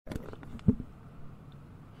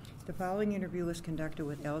The following interview was conducted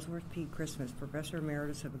with Ellsworth P. Christmas, Professor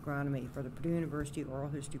Emeritus of Agronomy for the Purdue University Oral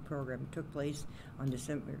History Program. It took place on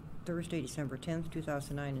Thursday, December 10th,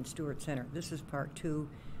 2009 in Stewart Center. This is part 2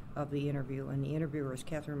 of the interview, and the interviewer is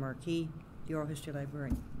Katherine Markee, the Oral History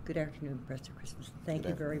Librarian. Good afternoon, Professor Christmas. Thank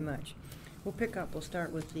you very much. We'll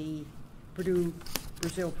start with the Purdue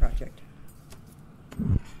Brazil project,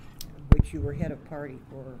 which you were head of party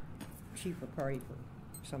for, chief of party for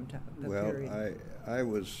some time. Well, I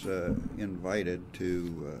was invited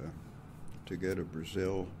to go to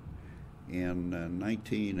Brazil in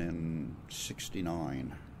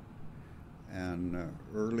 1969, and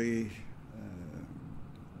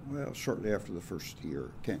shortly after the first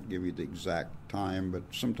year. Can't give you the exact time, but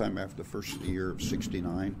sometime after the first year of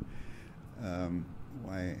 '69,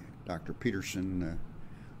 Dr. Peterson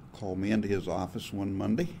called me into his office one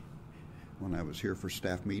Monday when I was here for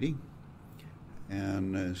staff meeting,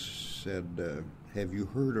 and said, have you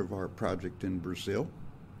heard of our project in Brazil,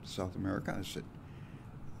 South America? I said,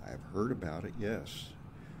 I've heard about it, yes,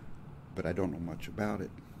 but I don't know much about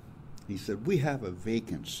it. He said, we have a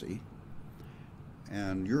vacancy,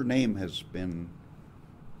 and your name has been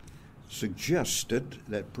suggested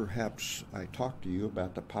that perhaps I talk to you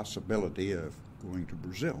about the possibility of going to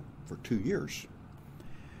Brazil for 2 years.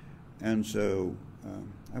 And so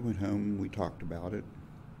I went home, we talked about it,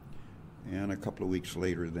 and a couple of weeks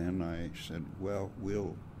later then I said, well,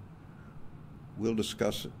 we'll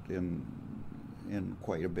discuss it in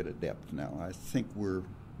quite a bit of depth now. I think we're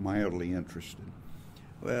mildly interested.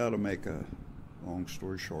 Well, to make a long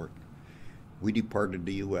story short, we departed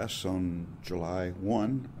the U.S. on July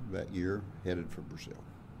 1 of that year, headed for Brazil.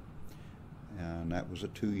 And that was a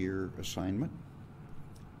 2-year assignment.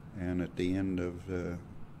 And at the end of the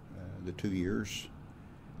 2 years,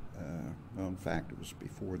 in fact, it was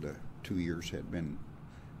before the 2 years had been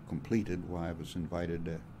completed, why I was invited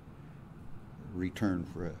to return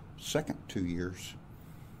for a second 2 years.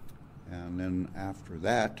 And then after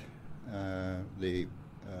that, the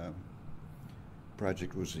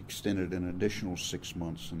project was extended an additional 6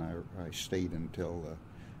 months, and I stayed until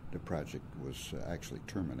the project was actually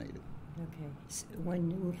terminated. Okay. So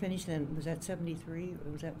when you were finished then, was that 73,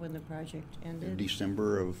 or was that when the project ended? In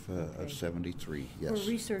December of 73, yes. For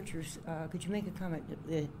researchers, could you make a comment?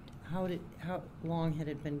 How long had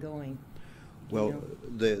it been going? Well,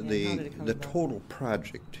 the total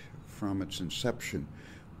project from its inception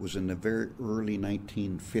was in the very early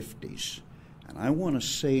 1950s. And I want to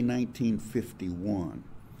say 1951.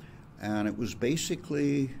 And it was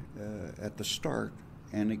basically, at the start,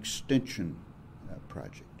 an extension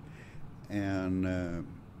project. And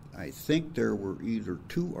I think there were either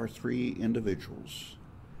 2 or 3 individuals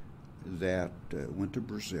that went to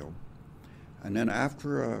Brazil. And then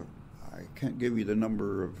after, I can't give you the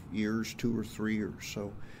number of years, 2 or 3 or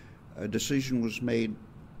so, a decision was made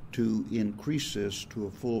to increase this to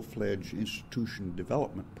a full-fledged institution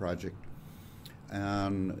development project.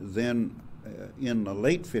 And then in the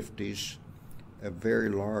late 50s, a very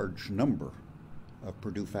large number of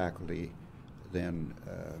Purdue faculty then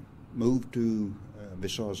moved to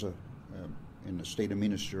Viçosa in the state of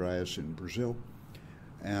Minas Gerais in Brazil,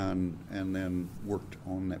 and then worked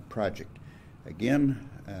on that project. Again,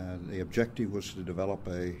 the objective was to develop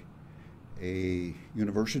a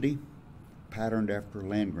university patterned after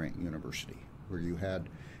land-grant university, where you had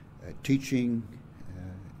teaching,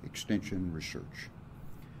 extension, research.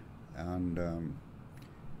 And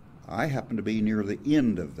I happened to be near the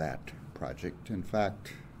end of that project. In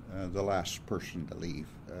fact, the last person to leave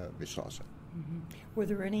Viçosa. Mm-hmm. Were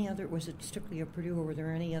there any other, was it strictly a Purdue, or were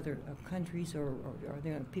there any other countries, or are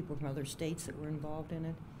there people from other states that were involved in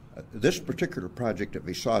it? This particular project at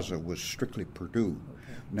Viçosa was strictly Purdue. Okay.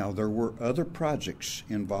 Now, there were other projects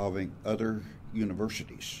involving other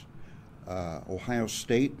universities. Ohio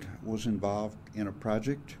State was involved in a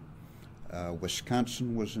project.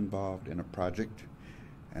 Wisconsin was involved in a project.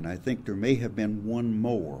 And I think there may have been one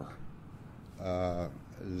more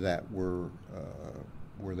that were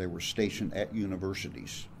where they were stationed at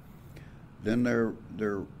universities. Then there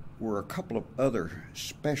were a couple of other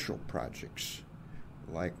special projects,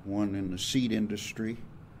 like one in the seed industry.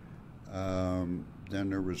 Then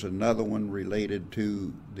there was another one related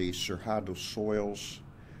to the Cerrado soils,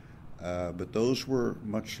 but those were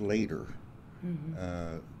much later.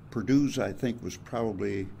 Mm-hmm. Purdue's, I think, was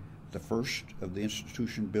probably the first of the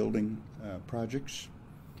institution building projects.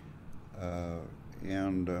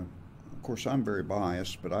 And of course, I'm very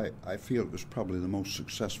biased, but I feel it was probably the most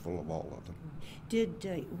successful of all of them.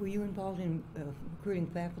 Were you involved in recruiting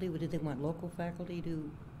faculty? Or did they want local faculty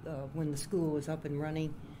to, when the school was up and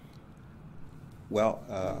running? Well,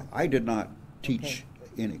 I did not teach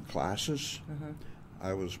any classes.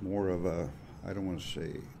 I was more of a, I don't want to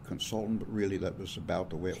say consultant, but really that was about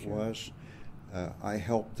the way it was. I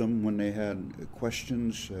helped them when they had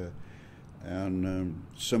questions, and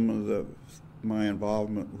some of my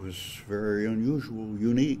involvement was very unusual,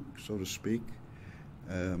 unique, so to speak.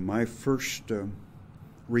 My first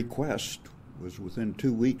request was within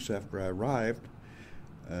 2 weeks after I arrived.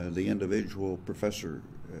 The individual professor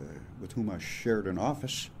with whom I shared an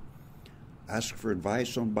office asked for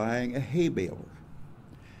advice on buying a hay baler.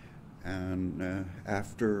 And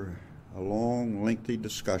after a long, lengthy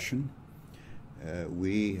discussion,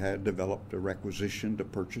 we had developed a requisition to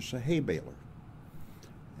purchase a hay baler.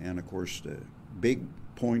 And of course, the big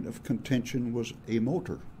point of contention was a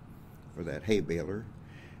motor for that hay baler.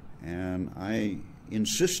 And I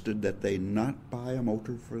insisted that they not buy a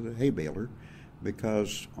motor for the hay baler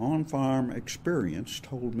because on-farm experience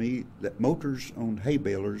told me that motors on hay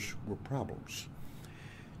balers were problems.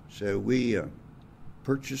 So we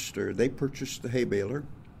they purchased the hay baler,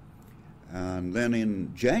 and then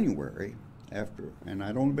in January, and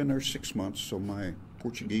I'd only been there 6 months, so my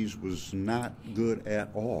Portuguese was not good at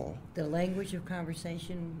all. The language of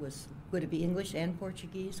conversation would it be English and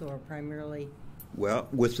Portuguese, or primarily? Well,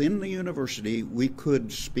 within the university, we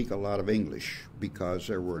could speak a lot of English because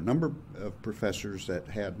there were a number of professors that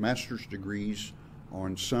had master's degrees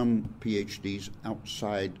on some PhDs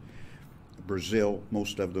outside Brazil,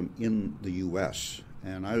 most of them in the U.S.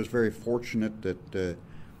 And I was very fortunate that the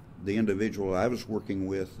individual I was working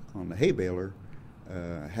with on the hay baler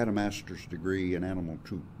had a master's degree in animal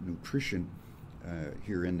nutrition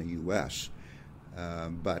here in the U.S.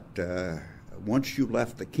 But once you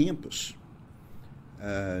left the campus,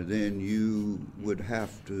 then you would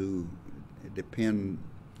have to depend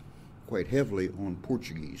quite heavily on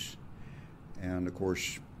Portuguese. And of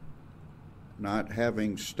course, not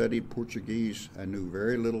having studied Portuguese, I knew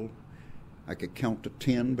very little. I could count to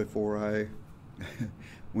 10 before I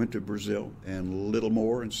went to Brazil, and little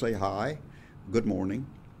more and say hi, good morning.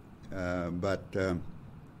 But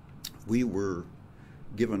we were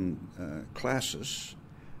given classes.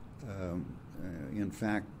 In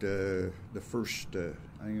fact, the first,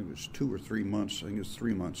 I think it was 2 or 3 months, I think it was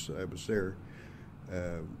 3 months I was there,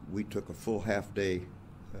 we took a full half-day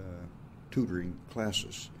tutoring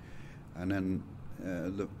classes. And then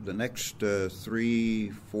the next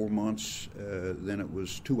 3-4 months, then it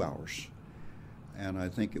was 2 hours. And I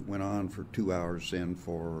think it went on for 2 hours then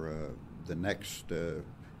for the next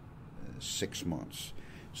 6 months.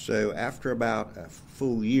 So after about a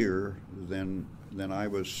full year, then I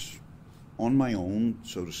was on my own,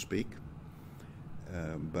 so to speak,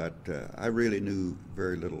 but I really knew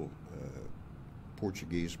very little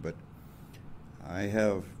Portuguese, but I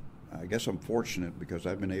guess I'm fortunate because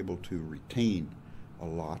I've been able to retain a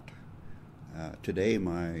lot. Today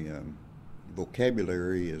my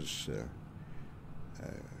vocabulary is a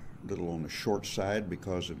little on the short side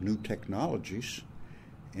because of new technologies,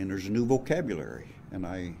 and there's a new vocabulary, and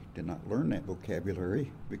I did not learn that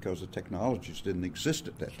vocabulary because the technologies didn't exist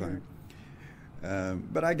at that time.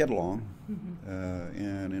 But I get along,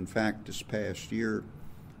 and in fact, this past year,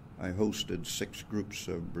 I hosted 6 groups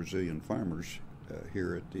of Brazilian farmers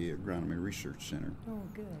here at the Agronomy Research Center. Oh,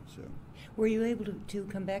 good. So, were you able to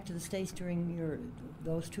come back to the States during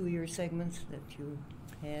those 2-year segments that you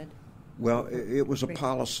had? Well, it was a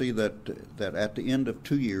policy that at the end of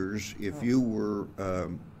 2 years, if you were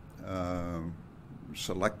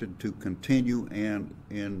selected to continue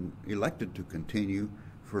and elected to continue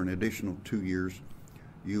for an additional 2 years,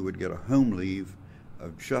 you would get a home leave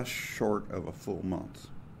of just short of a full month.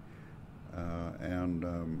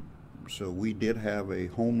 So we did have a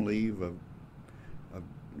home leave of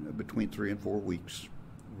between 3 and 4 weeks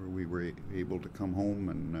where we were able to come home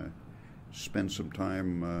and spend some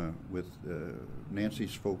time with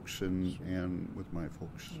Nancy's folks and with my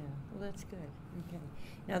folks. Yeah, well, that's good. Okay.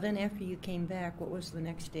 Now then, after you came back, what was the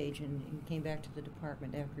next stage, and you came back to the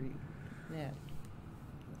department after that?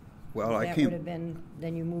 Well, that would have been,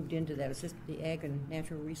 then you moved into that. Is this the Ag and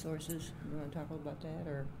Natural Resources? You want to talk about that,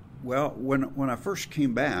 or? Well, when I first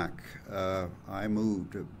came back, I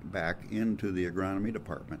moved back into the agronomy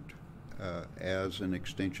department as an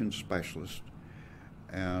extension specialist.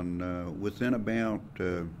 And within about,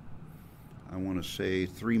 I want to say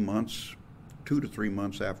 3 months, 2 to 3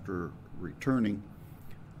 months after returning,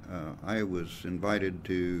 I was invited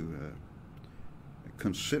to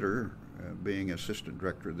consider being assistant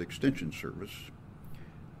director of the Extension Service,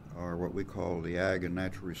 or what we call the Ag and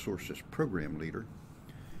Natural Resources Program Leader.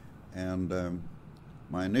 And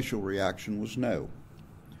my initial reaction was no.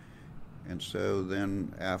 And so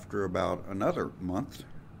then after about another month,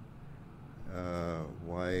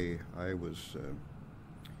 why I was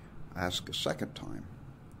asked a second time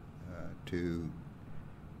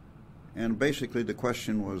and basically the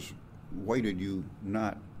question was, why did you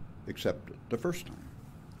not accept it the first time?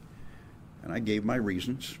 And I gave my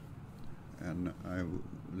reasons, and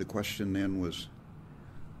the question then was,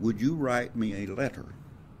 would you write me a letter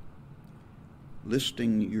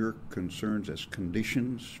listing your concerns as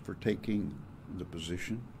conditions for taking the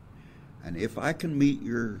position? And if I can meet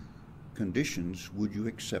your conditions, would you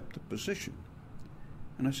accept the position?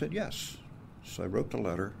 And I said yes. So I wrote the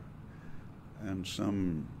letter, and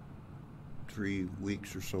some 3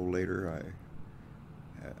 weeks or so later,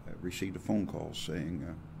 I received a phone call saying,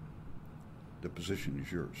 the position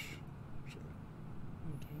is yours. So.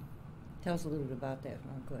 Okay. Tell us a little bit about that.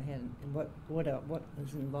 I'll go ahead. And what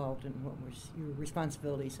was involved and what was your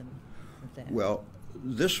responsibilities with that? Well,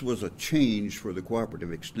 this was a change for the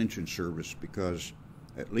Cooperative Extension Service because,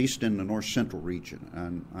 at least in the North Central region,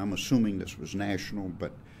 and I'm assuming this was national,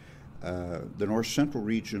 but the North Central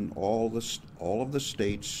region, all of the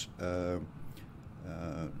states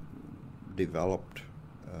developed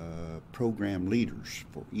program leaders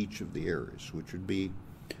for each of the areas, which would be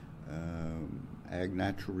ag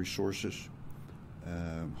natural resources,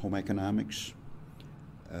 home economics,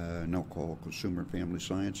 now called consumer and family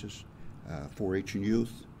sciences, 4-H and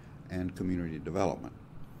youth, and community development.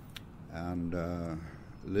 And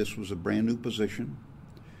this was a brand new position.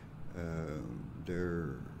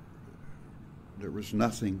 There was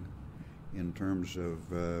nothing in terms of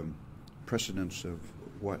precedence of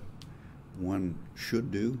what one should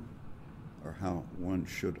do or how one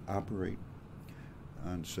should operate.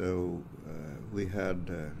 And so we had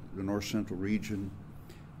the North Central region,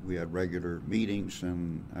 we had regular meetings,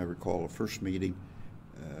 and I recall the first meeting,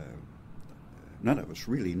 none of us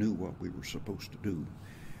really knew what we were supposed to do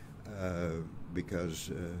because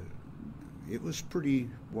it was pretty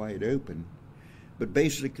wide open. But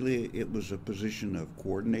basically it was a position of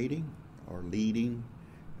coordinating or leading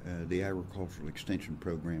the agricultural extension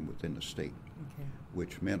program within the state,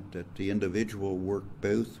 which meant that the individual worked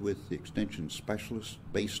both with the extension specialist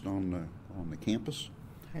based on the campus.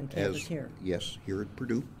 And campus here? Yes, here at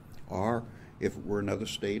Purdue, or if it were another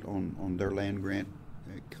state on their land-grant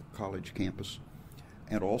college campus,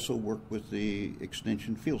 and also worked with the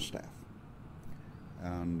extension field staff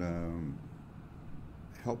and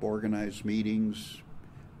help organize meetings,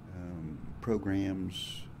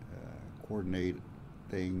 programs, coordinate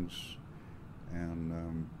things,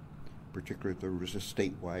 and particularly if there was a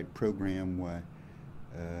statewide program where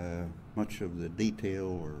much of the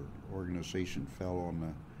detail or organization fell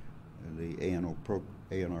on the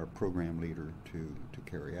A&R program leader to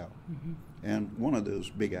carry out. Mm-hmm. And one of those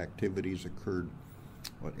big activities occurred,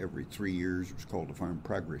 every 3 years. It was called the Farm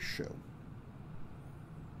Progress Show.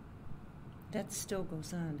 That still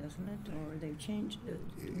goes on, doesn't it? Or they've changed?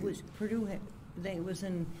 Was Purdue? They was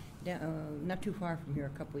in not too far from here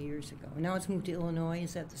a couple of years ago. Now it's moved to Illinois.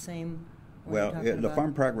 Is that the same? Well, the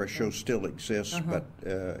Farm Progress Show still exists, but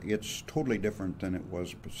it's totally different than it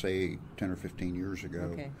was, say, 10 or 15 years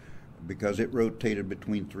ago, because it rotated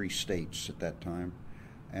between 3 states at that time.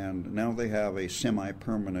 And now they have a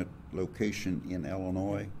semi-permanent location in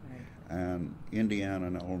Illinois, and Indiana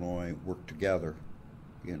and Illinois work together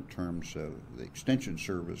in terms of the Extension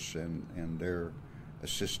Service and their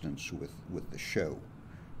assistance with the show.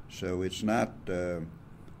 So it's not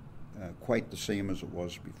quite the same as it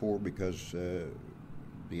was before, because the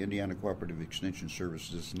Indiana Cooperative Extension Service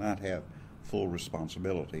does not have full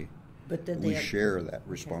responsibility. But then we share that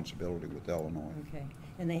responsibility with Illinois. Okay,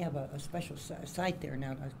 and they have a special site there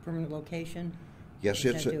now, a permanent location? Yes,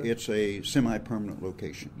 it's a semi-permanent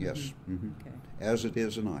location, yes. Mm-hmm. Mm-hmm. Okay. As it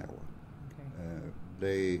is in Iowa. Okay.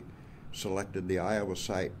 They selected the Iowa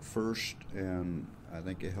site first, and I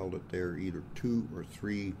think they held it there either 2 or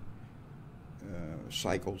 3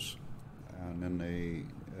 cycles, and then they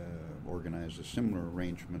organized a similar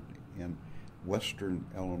arrangement in western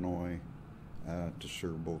Illinois to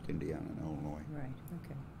serve both Indiana and Illinois. Right.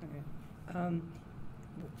 Okay. All right.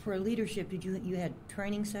 For leadership, did you had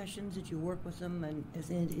training sessions? Did you work with them, and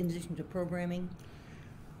in addition to programming?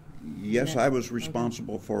 Yes, I was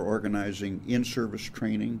responsible for organizing in-service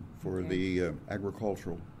training for the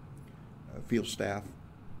agricultural field staff,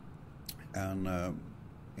 and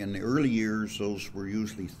in the early years, those were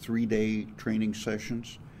usually 3-day training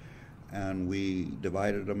sessions, and we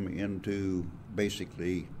divided them into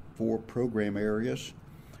basically 4 program areas.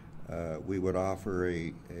 We would offer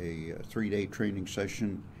a 3-day training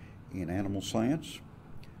session in animal science,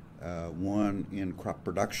 one in crop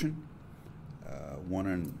production,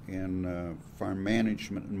 one in farm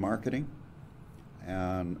management and marketing,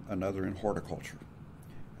 and another in horticulture.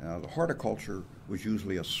 The horticulture was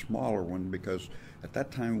usually a smaller one because at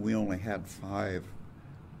that time we only had 5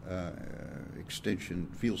 extension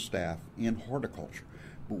field staff in horticulture,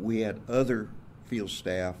 but we had other field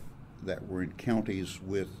staff that were in counties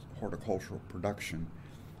with horticultural production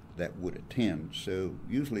that would attend. So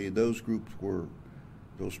usually those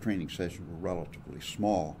training sessions were relatively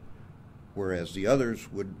small, whereas the others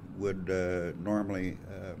would normally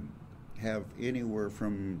have anywhere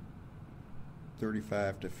from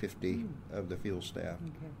 35 to 50 of the field staff.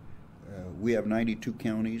 Okay. We have 92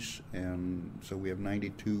 counties, and so we have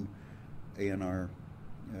 92 A&R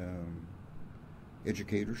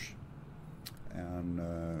educators, and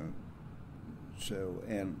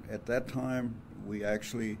and at that time we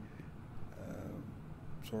actually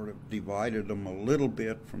sort of divided them a little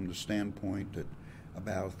bit from the standpoint that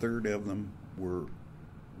about a third of them were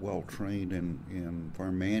well trained in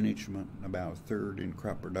farm management, about a third in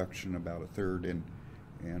crop production, about a third in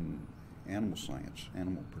animal science,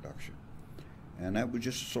 animal production. And that was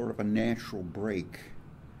just sort of a natural break.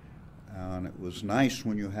 And it was nice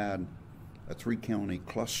when you had a 3-county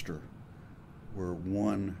cluster where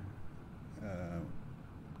one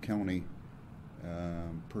county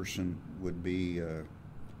person would be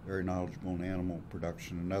very knowledgeable in animal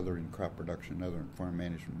production, another in crop production, another in farm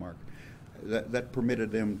management market. That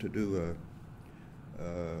permitted them to do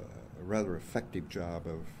a rather effective job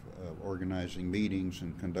of organizing meetings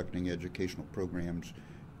and conducting educational programs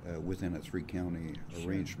within a 3-county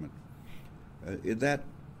arrangement. It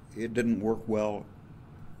didn't work well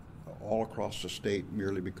all across the state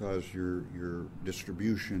merely because your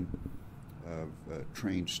distribution of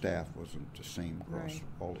trained staff wasn't the same across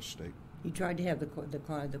all the state. You tried to have the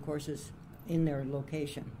courses in their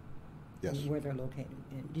location. Yes. Where they're located.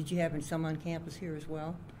 Did you have some on campus here as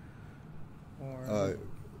well? Or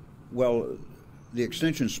well, the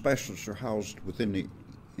extension specialists are housed within the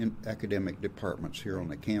academic departments here on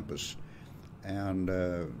the campus, and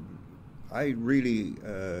I really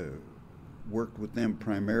worked with them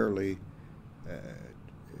primarily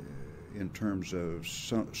in terms of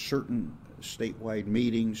certain statewide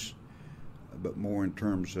meetings, but more in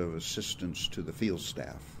terms of assistance to the field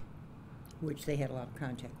staff. Which they had a lot of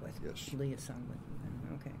contact with. Yes. Liaison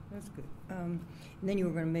with. Okay, that's good. And then you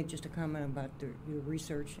were going to make just a comment about your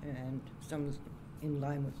research and some in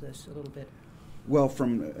line with this a little bit. Well,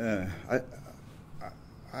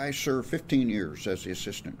 I served 15 years as the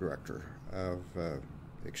assistant director of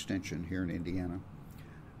Extension here in Indiana,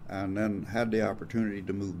 and then had the opportunity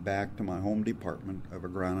to move back to my home department of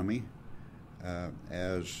agronomy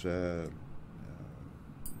as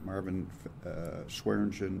Marvin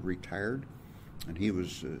Swearingen retired, and he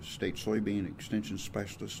was a state soybean extension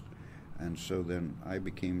specialist, and so then I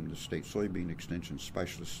became the state soybean extension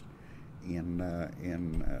specialist in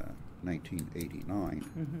 1989.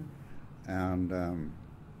 Mm-hmm. And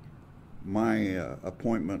my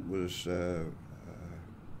appointment was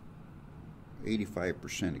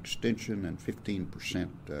 85% extension and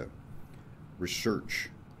 15% research,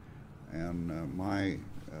 and my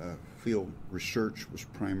field research was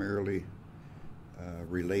primarily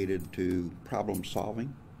related to problem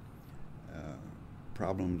solving,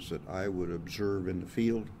 problems that I would observe in the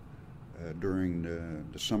field during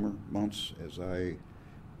the summer months as I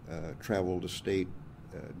traveled the state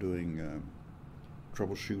doing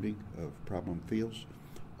troubleshooting of problem fields,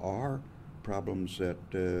 or problems that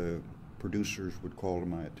producers would call to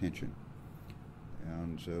my attention.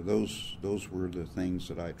 And so those were the things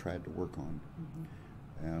that I tried to work on. Mm-hmm.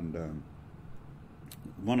 And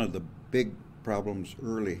one of the big problems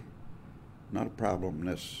early, not a problem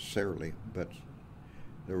necessarily, but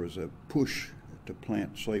there was a push to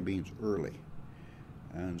plant soybeans early.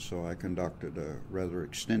 And so I conducted a rather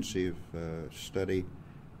extensive study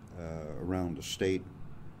around the state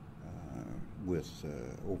with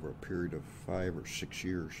over a period of 5 or 6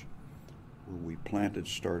 years, where we planted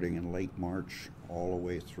starting in late March all the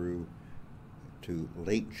way through to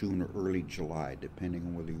late June or early July, depending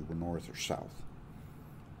on whether you were north or south.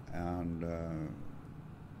 And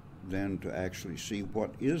then to actually see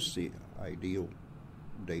what is the ideal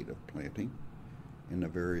date of planting in the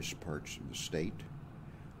various parts of the state,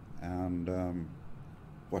 and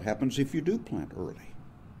what happens if you do plant early.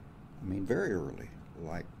 I mean, very early,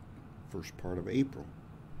 like first part of April.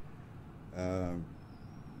 Well,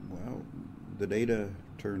 the data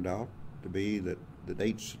turned out to be that the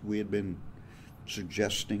dates we had been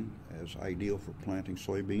suggesting as ideal for planting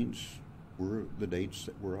soybeans were the dates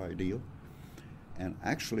that were ideal. And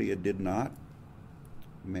actually, it did not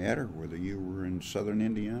matter whether you were in southern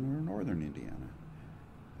Indiana or northern Indiana.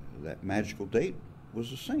 That magical date was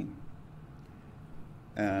the same.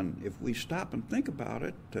 And if we stop and think about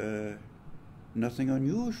it, nothing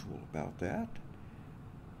unusual about that,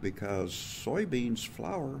 because soybeans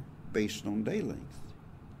flower based on day length.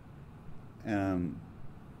 And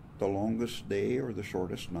the longest day or the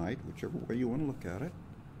shortest night, whichever way you want to look at it,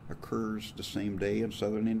 occurs the same day in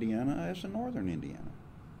southern Indiana as in northern Indiana.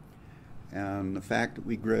 And the fact that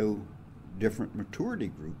we grow different maturity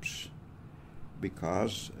groups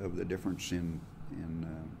because of the difference in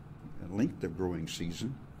length of growing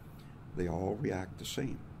season, they all react the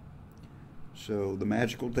same. So the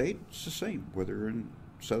magical date is the same, whether in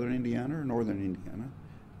southern Indiana or northern Indiana,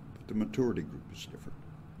 but the maturity group is different.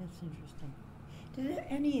 That's interesting. Did it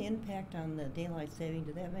any impact on the daylight saving?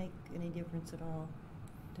 Did that make any difference at all?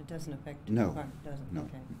 It doesn't affect No. the farm? Doesn't? No.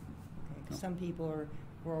 Okay. No. Some people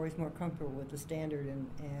were always more comfortable with the standard,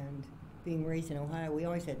 and being raised in Ohio, we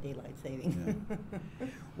always had daylight saving. Yeah.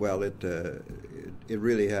 Well, it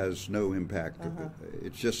really has no impact. Uh-huh.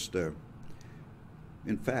 It's just,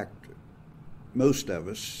 in fact, most of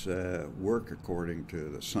us work according to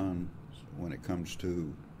the sun when it comes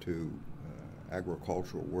to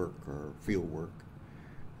agricultural work or field work,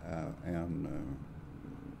 and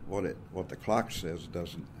what the clock says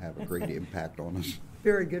doesn't have a great impact on us.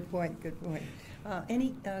 Very good point. Good point.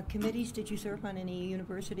 Any committees? Did you serve on any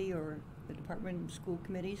university or the department school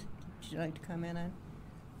committees? Would you like to comment on?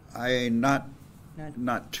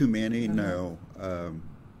 Not too many. Uh-huh. No,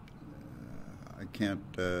 I can't.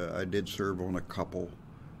 I did serve on a couple,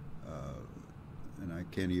 and I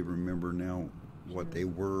can't even remember now what they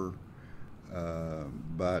were.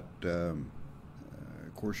 But of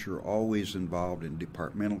course, you're always involved in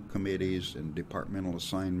departmental committees and departmental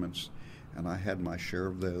assignments, and I had my share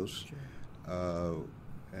of those. Sure.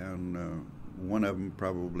 And one of them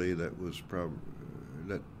probably that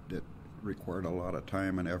required a lot of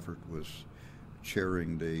time and effort was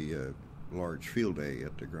chairing the large field day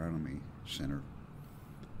at the agronomy center.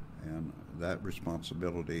 And that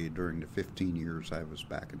responsibility during the 15 years I was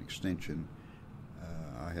back in Extension,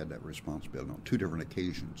 I had that responsibility on 2 different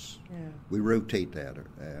occasions. Yeah. We rotate that,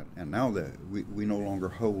 and now that we no longer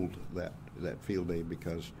hold that field day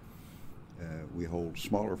because we hold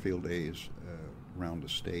smaller field days around the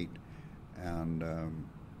state, and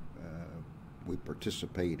we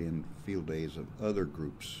participate in field days of other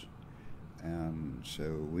groups, and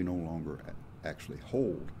so we no longer actually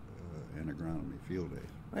hold an agronomy field day.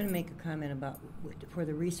 I want to make a comment about for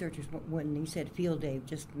the researchers. When you said field day,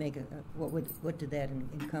 just make what did that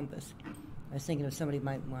encompass? I was thinking if somebody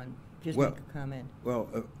might want make a comment. Well,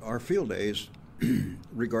 our field days,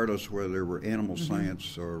 regardless whether we're animal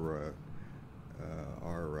science or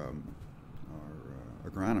our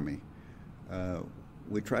agronomy,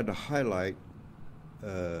 we tried to highlight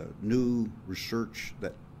new research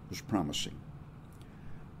that was promising,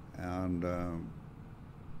 and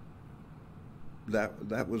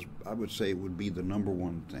that was, I would say, would be the number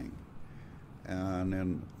one thing. And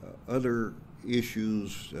then other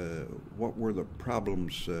issues, what were the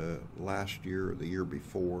problems last year or the year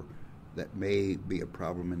before that may be a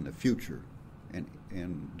problem in the future,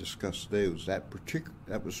 and discuss those. That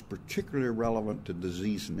was particularly relevant to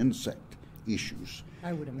disease and insect issues,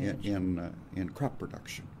 I would imagine, in crop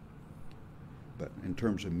production. But in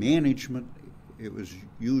terms of management, it was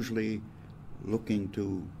usually looking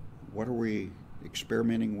to what are we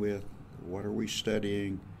experimenting with, what are we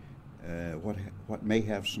studying, what may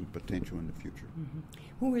have some potential in the future. Mm-hmm.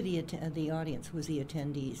 Who were the audience? Who was the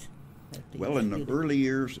attendees? Well, in the early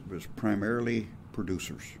years, it was primarily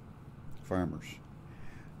producers, farmers,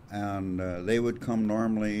 and they would come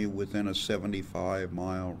normally within a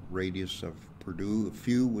 75-mile radius of Purdue. A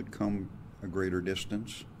few would come a greater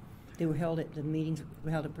distance. They were held at the meetings were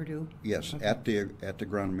held at Purdue? Yes, okay. at the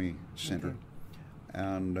agronomy center. Okay.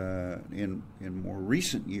 And in more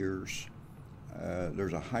recent years,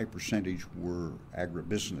 there's a high percentage were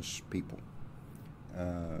agribusiness people,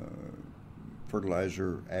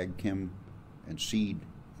 fertilizer, ag chem, and seed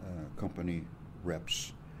company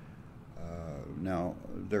reps. Now,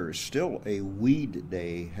 there is still a weed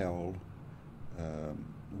day held,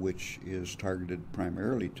 which is targeted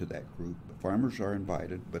primarily to that group. Farmers are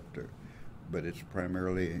invited, but it's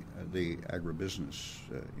primarily the agribusiness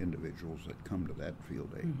individuals that come to that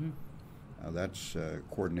field day. Mm-hmm. That's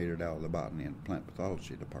coordinated out of the botany and plant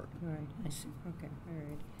pathology department. Right, I see. Okay, all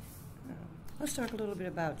right. Let's talk a little bit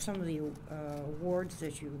about some of the awards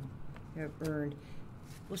that you have earned.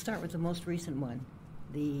 We'll start with the most recent one,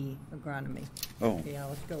 the agronomy. Oh. Yeah,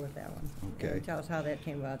 let's go with that one. Okay. Tell us how that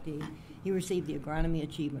came about. You received the Agronomy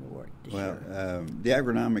Achievement Award this year. The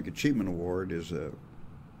Agronomic Achievement Award is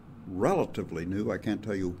relatively new. I can't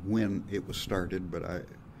tell you when it was started, but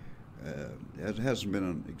It hasn't been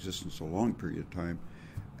in existence a long period of time,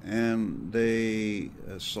 and they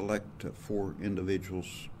select 4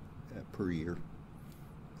 individuals per year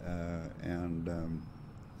and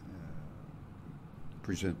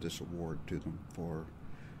present this award to them for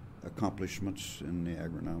accomplishments in the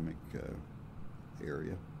agronomic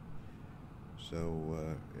area.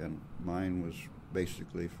 So, and mine was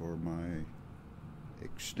basically for my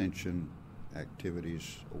extension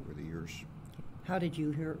activities over the years. How did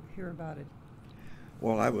you hear about it?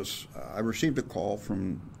 Well, I received a call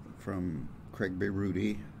from Craig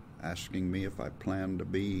Beruti asking me if I planned to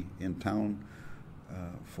be in town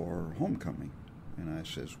for homecoming. And I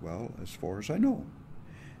says, well, as far as I know.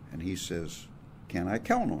 And he says, can I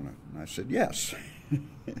count on it? And I said, yes.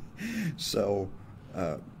 So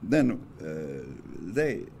then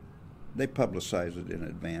they publicize it in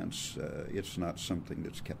advance. It's not something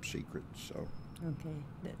that's kept secret. So.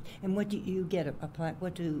 Okay. And what do you get a plaque?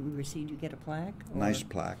 What do you receive? You get a plaque? Or? Nice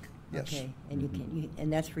plaque. Yes. Okay. And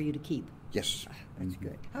and that's for you to keep. Yes. That's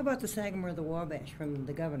good. How about the Sagamore of the Wabash from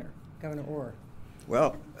the Governor Orr?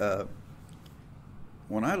 Well,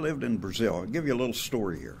 when I lived in Brazil, I'll give you a little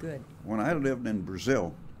story here. Good. When I lived in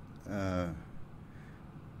Brazil, Bob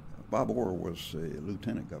Orr was the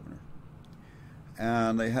lieutenant governor,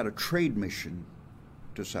 and they had a trade mission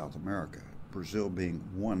to South America, Brazil being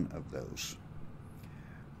one of those.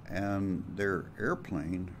 And their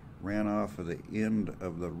airplane ran off of the end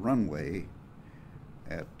of the runway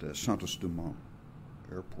at Santos Dumont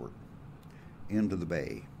Airport into the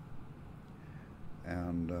bay.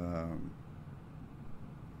 And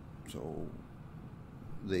so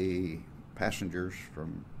the passengers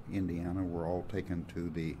from Indiana were all taken to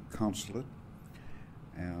the consulate.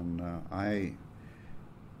 And I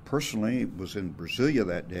personally was in Brasilia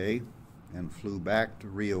that day and flew back to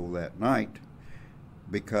Rio that night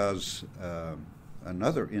because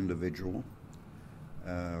another individual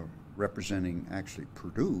representing actually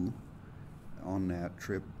Purdue on that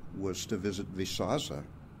trip was to visit Viçosa,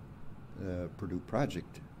 Purdue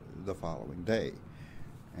project, the following day.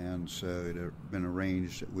 And so it had been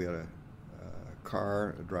arranged that we had a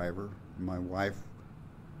car, a driver. My wife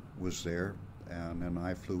was there, and then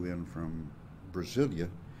I flew in from Brasilia.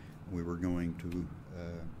 We were going to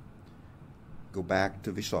go back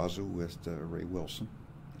to Viçosa with Ray Wilson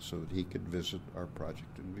so that he could visit our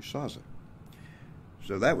project in Viçosa.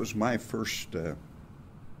 So that was my first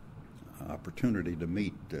opportunity to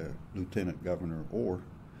meet Lieutenant Governor Orr.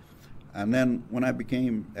 And then when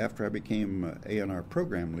after I became A&R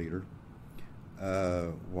program leader,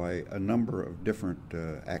 a number of different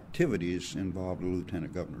activities involved the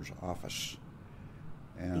Lieutenant Governor's office.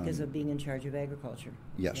 And because of being in charge of agriculture?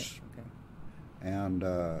 Yes. Okay. And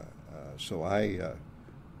so I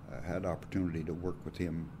had opportunity to work with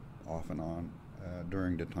him off and on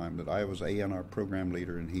during the time that I was A&R program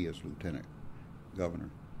leader and he is Lieutenant Governor.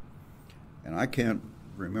 And I can't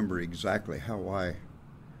remember exactly how I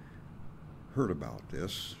heard about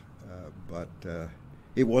this, but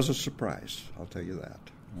it was a surprise, I'll tell you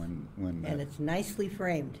that. When and it's nicely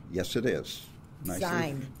framed. Yes, it is.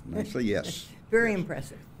 Signed. Nicely, yes. Very yes.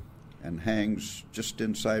 impressive. And hangs just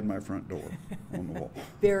inside my front door on the wall.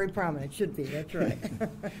 Very prominent, should be, that's right.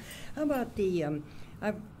 How about the,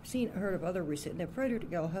 I've heard of other the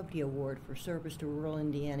Frederick L. Hubty Award for Service to Rural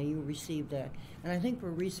Indiana. You received that. And I think for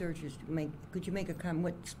researchers, could you make a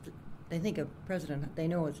comment? They think of President, they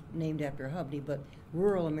know it's named after Hubty, but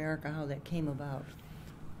rural America, how that came about.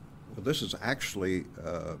 Well, this is actually,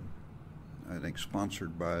 I think,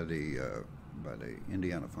 sponsored by the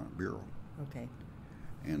Indiana Farm Bureau. Okay.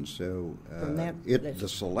 And so the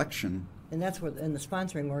selection. And that's in the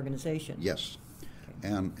sponsoring organization. Yes. Okay.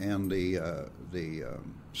 And the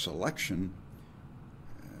selection,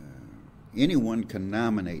 anyone can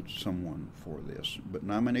nominate someone for this, but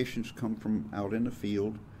nominations come from out in the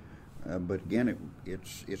field. But again,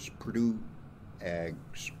 it's Purdue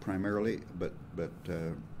Ags primarily, but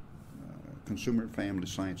consumer and family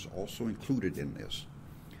science also included in this,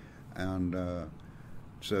 and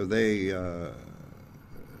so they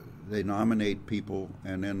nominate people,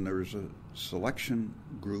 and then there's a selection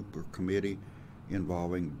group or committee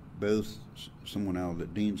involving both someone out of the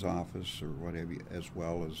dean's office or whatever, as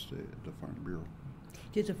well as the Farm Bureau.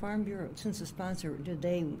 Did the Farm Bureau, since the sponsor, did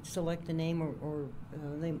they select the name, or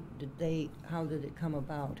how did it come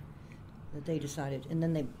about that they decided, and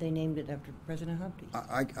then they named it after President Hubty?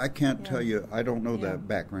 I can't tell you. I don't know that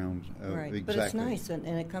background right. exactly. But it's nice, and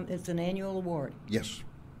it's an annual award. Yes,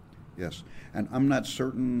 and I'm not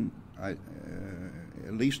certain. At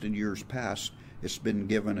least in years past, it's been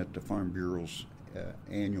given at the Farm Bureau's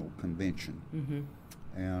annual convention,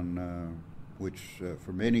 and which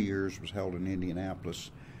for many years was held in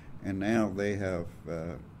Indianapolis, and now they have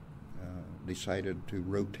decided to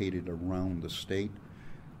rotate it around the state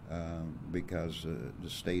because the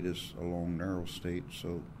state is a long, narrow state.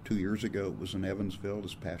 So 2 years ago it was in Evansville.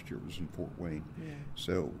 This past year it was in Fort Wayne. Yeah.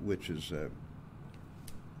 So, which is a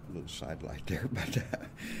little sidelight there, but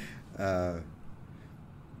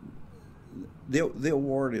the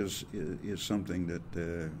award is something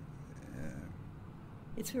that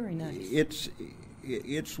it's very nice.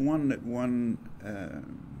 It's one that one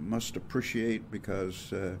must appreciate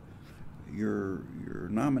because you're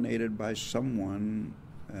nominated by someone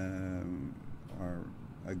or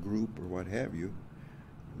a group or what have you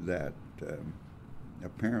that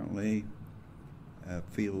apparently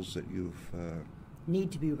feels that you've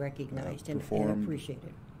need to be recognized and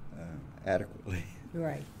appreciated adequately.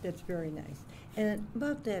 Right, that's very nice. And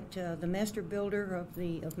about that, the master builder of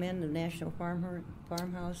Men, the National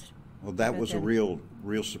Farmhouse. Well, that was a real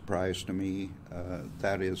surprise to me.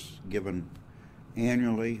 That is given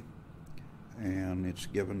annually, and it's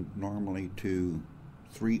given normally to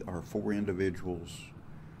 3 or 4 individuals.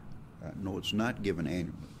 No, it's not given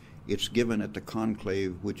annually. It's given at the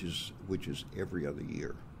conclave, which is every other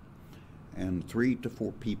year, and 3 to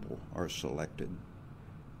 4 people are selected.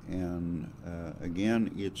 And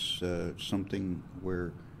again, it's something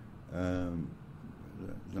where the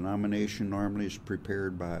nomination normally is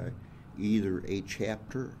prepared by either a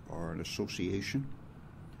chapter or an association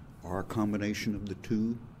or a combination of the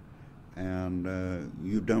two. And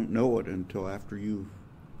you don't know it until after you've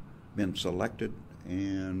been selected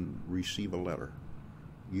and receive a letter.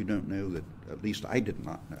 You don't know that, at least I did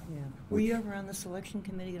not know. Yeah. Were you ever on the selection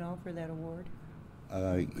committee at all for that award?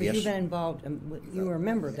 Yes. You've been involved. You were a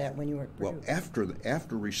member of that when you were at Purdue. Well,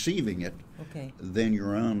 after receiving it, okay, then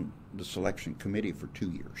you're on the selection committee for 2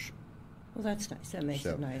 years. Well, that's nice. That makes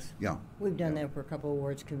it nice. Yeah. We've done that for a couple of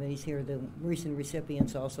awards committees here. The recent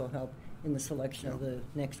recipients also help in the selection of the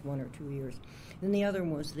next 1 or 2 years. Then the other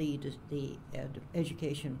one was the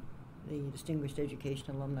education, the Distinguished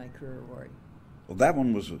Education Alumni Career Award. Well, that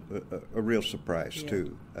one was a real surprise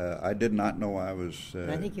too. I did not know I was.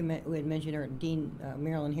 I think we had mentioned her. Dean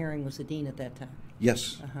Marilyn Herring was the dean at that time.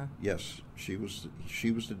 Yes, yes, she was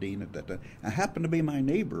the dean at that time. I happened to be my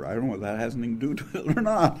neighbor. I don't know if that has anything to do with it or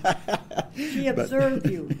not. She observed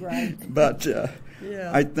you, right? But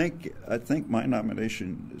I think my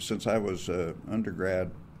nomination, since I was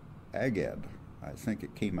undergrad ag ed, I think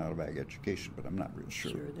it came out of ag education, but I'm not real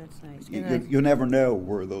sure. Sure, that's nice. You never know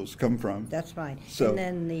where those come from. That's fine. So, and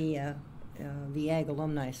then the Ag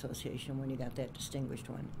Alumni Association, when you got that distinguished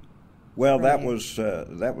one. Well, that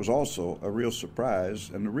was also a real surprise,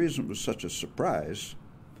 and the reason it was such a surprise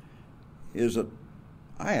is that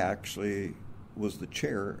I actually was the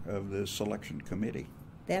chair of the selection committee.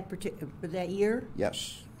 For that year?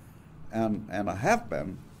 Yes, and I have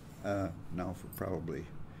been now for probably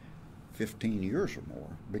 15 years or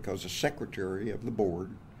more, because the secretary of the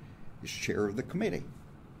board is chair of the committee,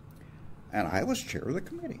 and I was chair of the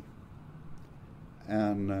committee,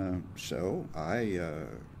 and so I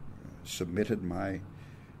submitted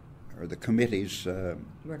the committee's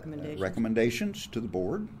recommendations to the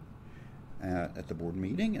board at the board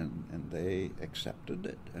meeting, and they accepted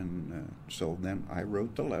it, and so then I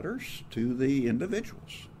wrote the letters to the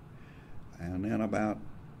individuals, and then about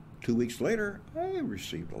 2 weeks later I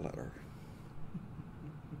received a letter.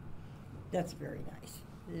 That's very nice.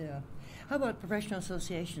 Yeah. How about professional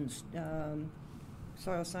associations?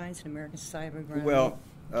 Soil Science and American Society of Agronomy. Well,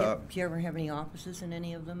 did you ever have any offices in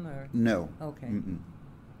any of them? Or? No. Okay. Mm-mm.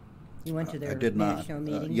 You went to their I did national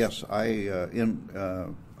not. meetings? Yes,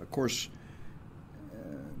 of course,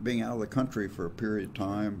 being out of the country for a period of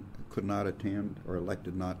time, could not attend or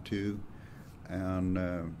elected not to, and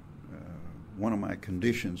one of my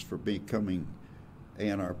conditions for becoming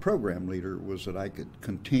A&R program leader was that I could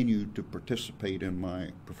continue to participate in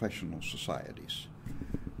my professional societies,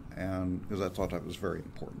 and because I thought that was very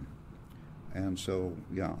important. And so,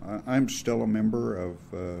 yeah, I'm still a member of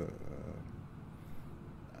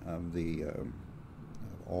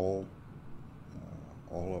all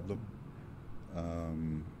of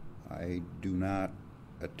them. I do not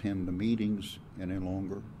attend the meetings any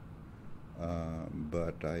longer,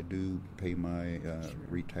 but I do pay my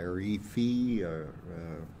retiree fee,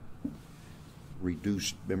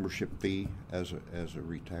 reduced membership fee as a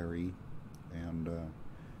retiree, and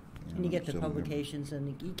you get the publications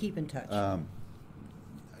and you keep in touch.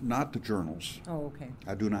 Not the journals. Oh, okay.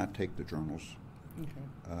 I do not take the journals. Okay.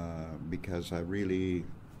 Because I really,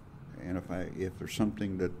 and if there's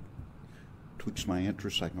something that tweaks my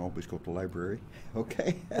interest, I can always go to the library.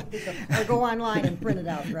 Okay. Or go online and print it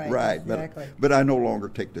out, right? Right. Exactly. But I no longer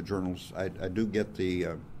take the journals. I do get the,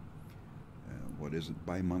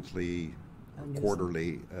 bi-monthly,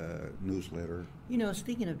 quarterly newsletter. You know,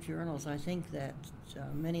 speaking of journals, I think that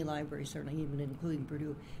many libraries, certainly even including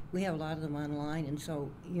Purdue, we have a lot of them online, and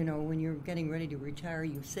so, you know, when you're getting ready to retire,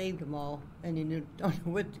 you've saved them all, and you don't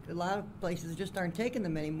know what, a lot of places just aren't taking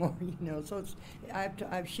them anymore, you know, so it's,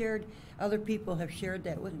 I've shared, other people have shared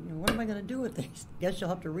that with me. What am I going to do with these? Guess you'll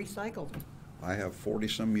have to recycle them. I have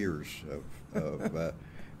 40-some years of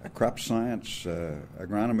crop science,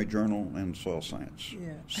 agronomy journal, and soil science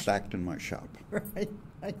stacked in my shop. Right,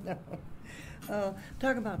 I know.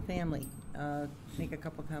 Talk about family. Make a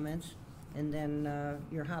couple comments, and then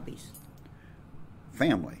your hobbies.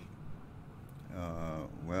 Family.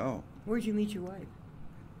 Well. Where'd you meet your wife?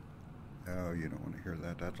 Oh, you don't want to hear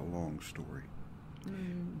that. That's a long story.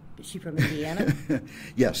 Is she from Indiana?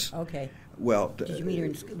 Yes. Okay. Well, did you meet her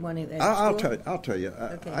in at I'll school? I'll tell you.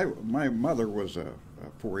 Okay. My mother was a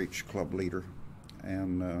 4-H club leader,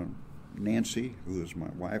 and Nancy, who is my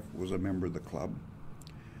wife, was a member of the club.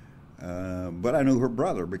 But I knew her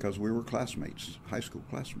brother because we were classmates, high school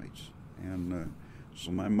classmates. And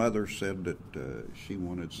so my mother said that she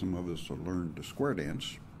wanted some of us to learn to square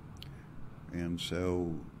dance. And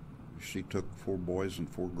so she took 4 boys and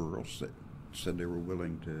 4 girls that said they were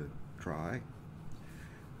willing to try.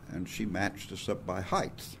 And she matched us up by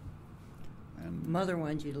height. And Mother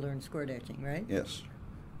wanted you to learn square dancing, right? yes.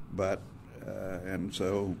 But, and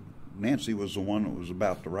so Nancy was the one that was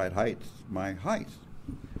about the right height, my height.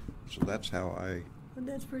 So that's how I Well,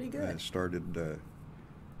 that's pretty good. started,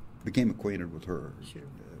 became acquainted with her. Sure.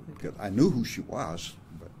 Because I knew who she was,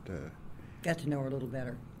 but Got to know her a little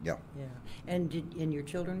better. yeah. Yeah. And your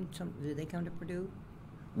children, did they come to Purdue?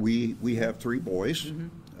 We have 3 boys,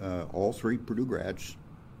 Mm-hmm. all 3 Purdue grads.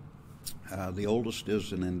 The oldest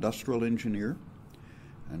is an industrial engineer,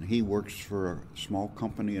 and he works for a small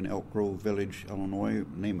company in Elk Grove Village, Illinois,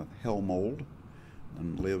 named of Helmold,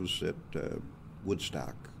 and lives at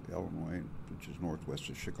Woodstock, Illinois, which is northwest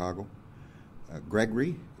of Chicago.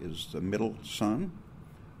 Gregory is the middle son.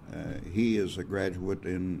 He is a graduate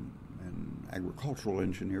in agricultural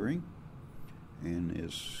engineering and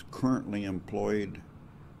is currently employed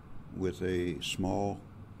with a small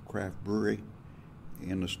craft brewery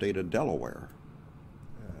in the state of Delaware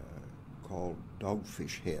called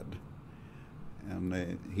Dogfish Head.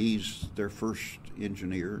 And he's their first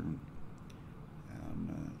engineer. And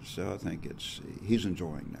so I think he's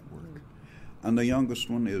enjoying that work. And the youngest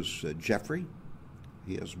one is Jeffrey.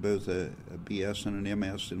 He has both a BS and an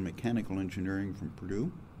MS in mechanical engineering from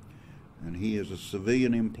Purdue. And he is a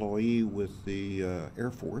civilian employee with the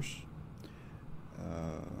Air Force,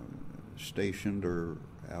 stationed or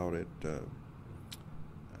out at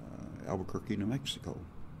Albuquerque, New Mexico,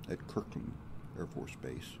 at Kirkland Air Force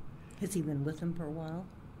Base. Has he been with them for a while?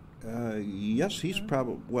 Yes, he's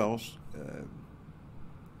probably,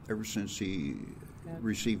 ever since he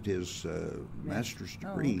received his master's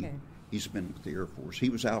degree, okay. He's been with the Air Force. He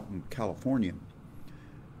was out in California,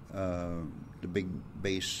 the big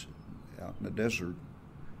base out in the desert,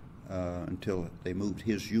 until they moved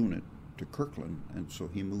his unit to Kirkland, and so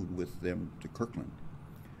he moved with them to Kirkland.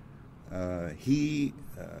 He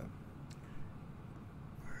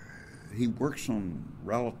works on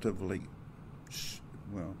relatively,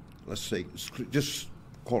 well, let's say, just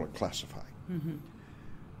call it classified. Mm-hmm.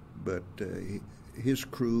 But his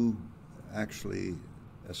crew actually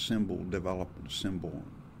develop, assemble,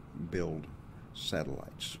 build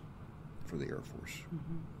satellites for the Air Force.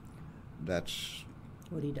 Mm-hmm. That's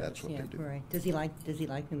what he does. That's what they do. Right. Does he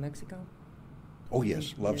like New Mexico? Oh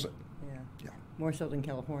yes, loves it. Yeah. Yeah. More so than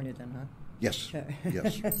California, then, huh? Yes.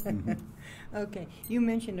 Yes. Mm-hmm. Okay. You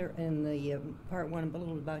mentioned in the part 1 a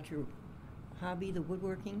little about your hobby, the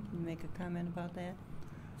woodworking. Can you make a comment about that?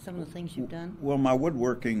 Some of the things you've done? Well, my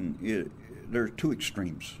woodworking, there are 2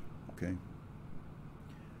 extremes, okay?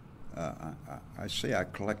 I say I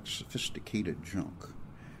collect sophisticated junk.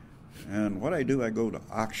 And what I do, I go to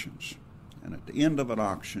auctions. And at the end of an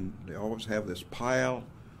auction, they always have this pile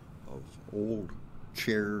of old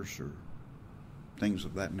chairs or things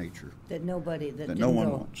of that nature That no one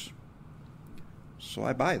wants. So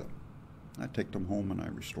I buy them. I take them home and I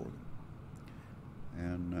restore them.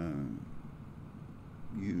 And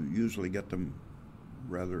you usually get them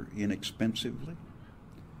rather inexpensively.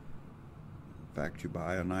 In fact, you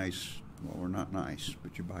buy a nice, well, not nice,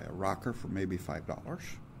 but you buy a rocker for maybe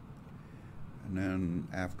 $5. And then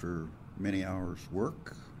after many hours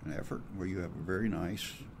work and effort, well, you have a very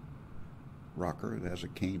nice rocker that has a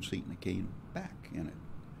cane seat and a cane back in it.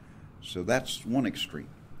 So that's one extreme.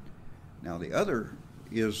 Now the other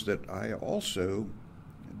is that I also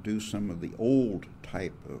do some of the old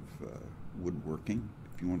type of woodworking,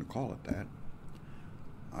 if you want to call it that.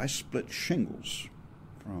 I split shingles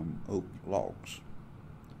from oak logs.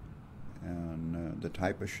 And the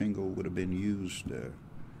type of shingle would have been used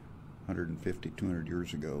 150, 200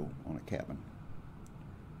 years ago on a cabin.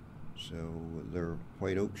 So they're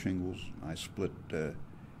white oak shingles. I split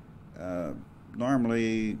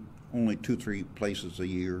normally only 2-3 places a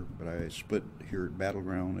year, but I split here at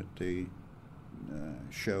Battleground at the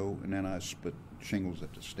show, and then I split shingles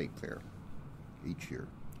at the state fair each year.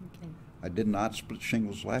 Okay. I did not split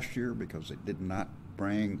shingles last year because they did not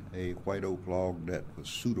bring a white oak log that was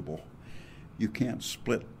suitable. You can't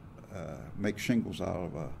make shingles out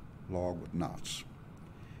of a log with knots.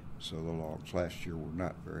 So the logs last year were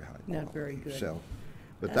not very high quality. Not very good. So,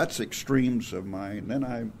 but that's extremes of mine.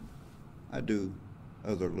 Then I do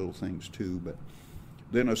other little things too. But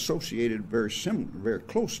then associated very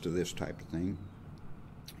close to this type of thing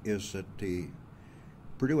is that the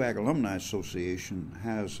Purdue Ag Alumni Association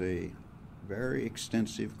has a very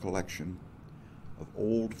extensive collection of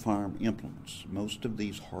old farm implements, most of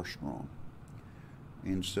these horse-drawn.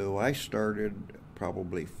 And so I started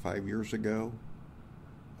probably 5 years ago,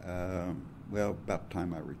 about the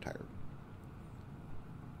time I retired,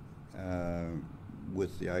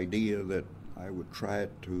 with the idea that I would try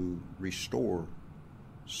to restore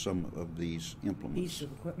some of these implements. Pieces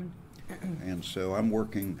of equipment? And so I'm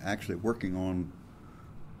actually working on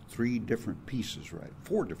 4 different pieces right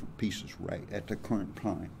at the current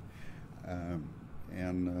time.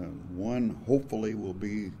 And one hopefully will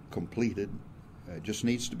be completed. Just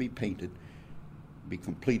needs to be painted, be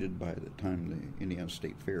completed by the time the Indiana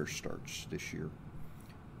State Fair starts this year.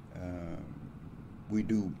 We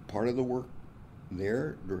do part of the work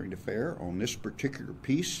there during the fair on this particular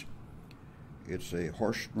piece. It's a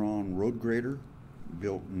horse-drawn road grader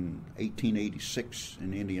built in 1886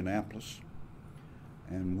 in Indianapolis,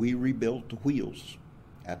 and we rebuilt the wheels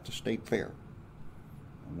at the State Fair.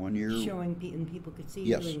 1 year. Showing and people could see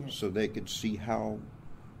yes, doing it. so they could see how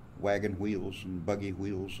wagon wheels and buggy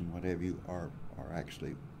wheels and what have you are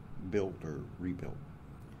actually built or rebuilt.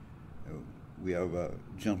 We have a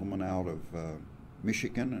gentleman out of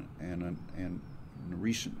Michigan, and in the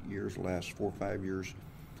recent years, the last 4 or 5 years,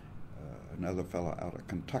 another fellow out of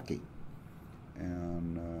Kentucky,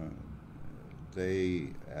 and they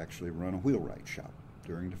actually run a wheelwright shop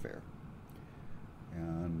during the fair.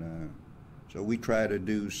 And so we try to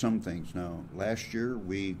do some things. Now, last year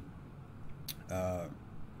we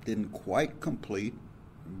didn't quite complete,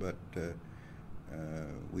 but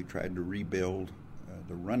we tried to rebuild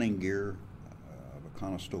the running gear of a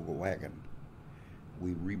Conestoga wagon.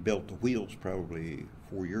 We rebuilt the wheels probably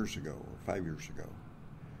 4 years ago or 5 years ago.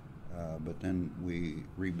 But then we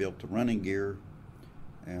rebuilt the running gear,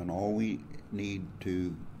 and all we need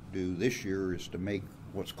to do this year is to make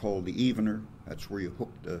what's called the evener. That's where you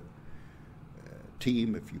hook the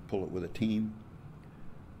team, if you pull it with a team,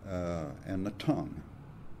 and the tongue.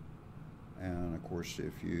 And of course,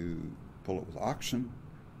 if you pull it with oxen,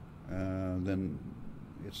 then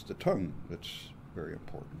it's the tongue that's very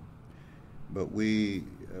important. But we,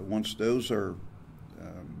 once those are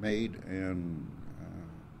made and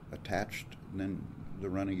attached, then the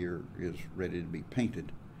running gear is ready to be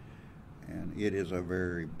painted. And it is a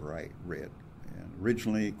very bright red, and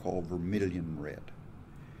originally called vermilion red.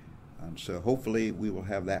 And so hopefully we will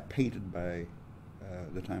have that painted by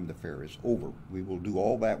the time the fair is over. We will do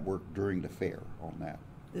all that work during the fair on that.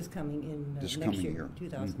 This coming in this next coming year,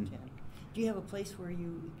 2010. Mm-hmm. Do you have a place where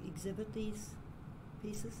you exhibit these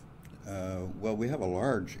pieces? Well, we have a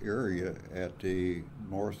large area at the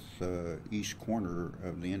northeast corner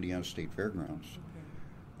of the Indiana State Fairgrounds.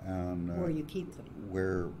 Okay. And, where you keep them?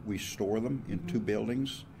 Where we store them in 2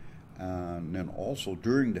 buildings. And then also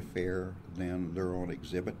during the fair, then they're on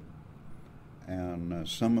exhibit. And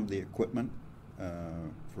some of the equipment,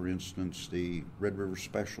 for instance, the Red River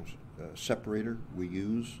Special separator we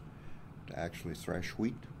use to actually thresh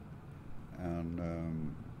wheat.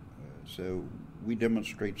 And so we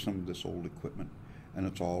demonstrate some of this old equipment, and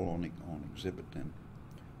it's all on exhibit then.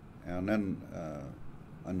 And then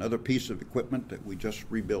another piece of equipment that we just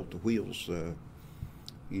rebuilt the wheels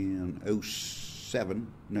in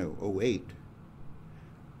 08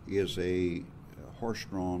 is a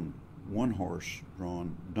one horse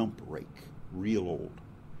drawn dump rake, real old.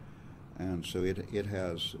 And so it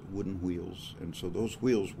has wooden wheels, and so those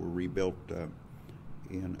wheels were rebuilt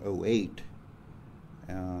in 08.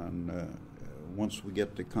 And once we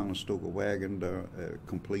get the Conestoga wagon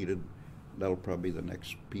completed, that'll probably be the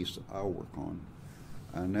next piece that I'll work on.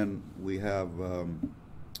 And then we have a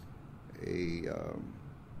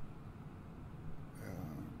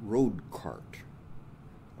road cart,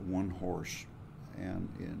 one horse, and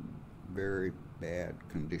in very bad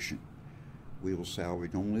condition. We will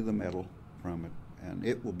salvage only the metal from it, and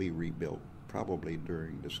it will be rebuilt probably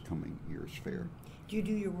during this coming year's fair. Do you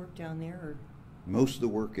do your work down there? Or? Most of the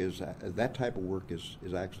work is, that type of work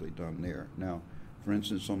is actually done there. Now, for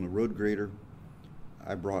instance, on the road grader,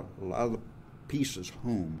 I brought a lot of the pieces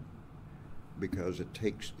home because it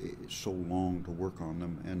takes so long to work on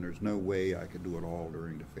them, and there's no way I could do it all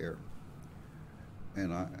during the fair.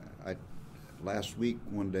 And I last week,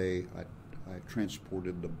 one day, I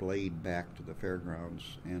transported the blade back to the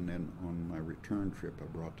fairgrounds, and then on my return trip, I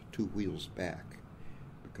brought the two wheels back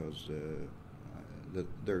because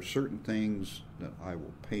there are certain things that I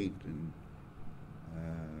will paint and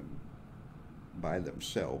by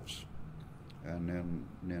themselves, and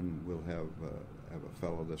then we'll have a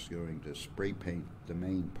fellow that's going to spray paint the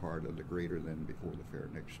main part of the grader then before the fair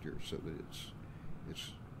next year, so that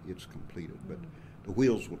it's completed. But the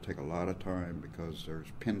wheels will take a lot of time because there's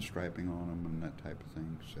pinstriping on them and that type of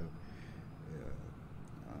thing. So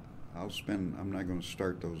I'm not going to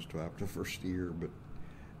start those till after the first year, but.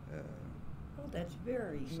 Oh, that's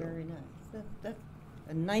very nice. That's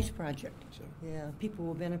a nice project. So. Yeah, people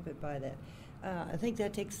will benefit by that. I think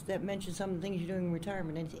that mentions some of the things you're doing in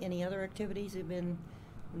retirement. Any other activities you've been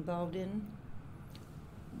involved in?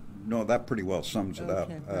 No, that pretty well sums it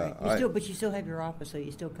up. Right. But you still have your office, so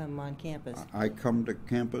you still come on campus. I come to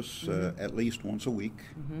campus at least once a week,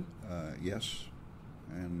 yes,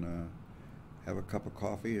 and have a cup of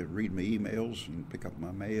coffee and read my emails and pick up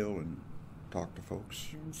my mail and talk to folks.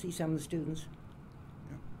 And see some of the students.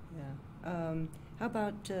 Yeah. How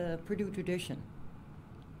about Purdue tradition?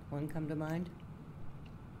 One come to mind?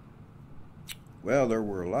 Well, there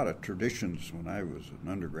were a lot of traditions when I was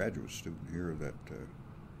an undergraduate student here that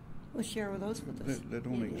Well, share those with us. They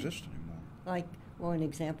don't exist anymore. Like, well, an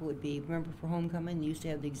example would be, remember for homecoming, you used to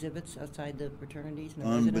have the exhibits outside the fraternities and the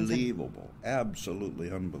Unbelievable.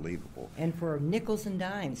 Absolutely unbelievable. And for nickels and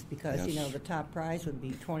dimes, because, Yes. the top prize would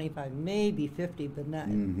be 25, maybe 50, but not,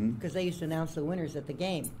 because they used to announce the winners at the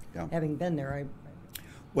game. Yeah. Having been there,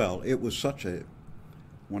 Well, it was such as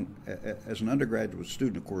an undergraduate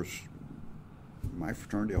student, of course, my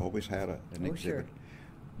fraternity always had an exhibit. Sure.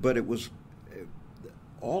 But it was,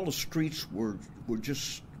 all the streets were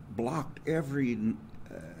just blocked every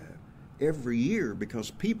year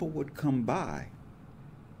because people would come by,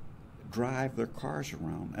 drive their cars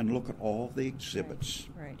around, and look at all the exhibits.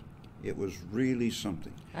 Right. It was really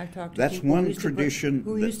something. I've talked to That's people one tradition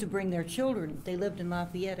who used to bring their children. They lived in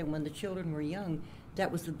Lafayette, and when the children were young,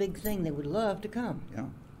 that was the big thing. They would love to come. Yeah.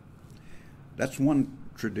 That's one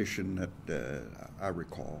tradition that I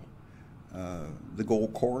recall. The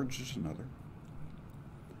gold cords is another.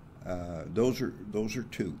 Those are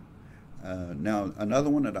two. Now, another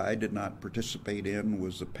one that I did not participate in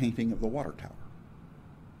was the painting of the water tower.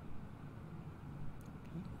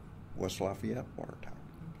 West Lafayette Water Tower.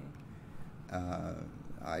 Okay.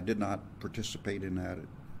 I did not participate in that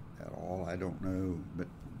at all. I don't know, but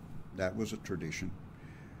that was a tradition.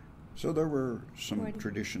 So there were some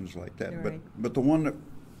traditions like that. Right. But the one that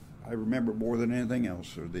I remember more than anything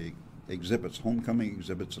else are the exhibits, homecoming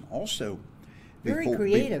exhibits, and also very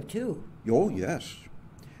creative too. Oh yes,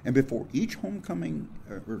 and before each homecoming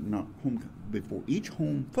before each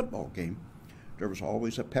home football game, there was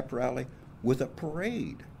always a pep rally with a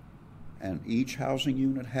parade, and each housing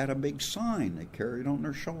unit had a big sign they carried on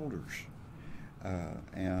their shoulders,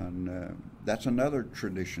 and that's another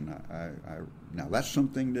tradition. Now that's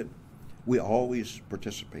something that we always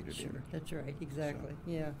participated in. That's right, exactly.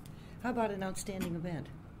 So. Yeah. How about an outstanding event?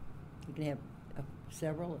 You can have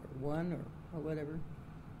several, or one, or whatever.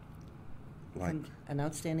 Like an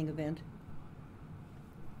outstanding event.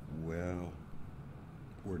 Well,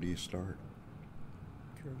 where do you start?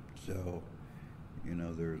 True. So,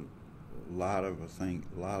 there's a lot of things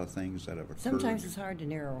that have occurred. Sometimes it's hard to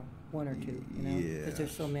narrow one or two, because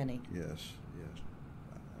there's so many. Yes.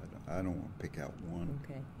 I don't want to pick out one.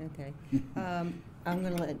 Okay. I'm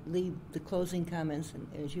going to leave the closing comments, and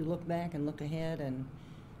as you look back and look ahead and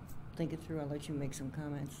think it through, I'll let you make some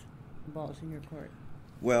comments. The ball's in your court.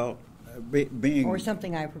 Well, being... Or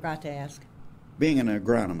something I forgot to ask. Being an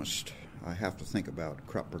agronomist, I have to think about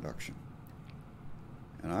crop production.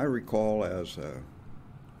 And I recall as a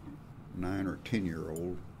 9 or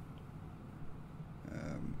 10-year-old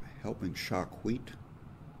helping shock wheat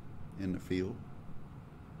in the field.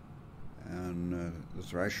 And the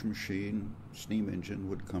thrash machine, steam engine,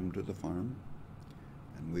 would come to the farm,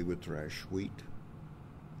 and we would thrash wheat.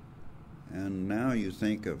 And now you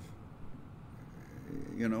think of,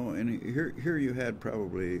 and here you had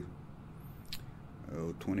probably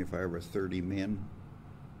 25 or 30 men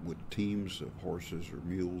with teams of horses or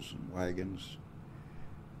mules and wagons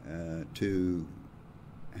to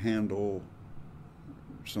handle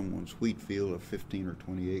someone's wheat field of 15 or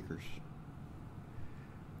 20 acres.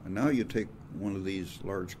 And now you take one of these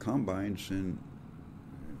large combines, and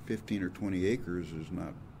 15 or 20 acres is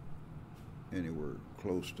not anywhere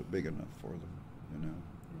close to big enough for them,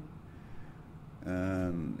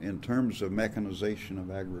 And in terms of mechanization of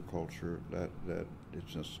agriculture, that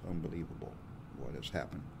it's just unbelievable what has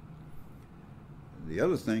happened. The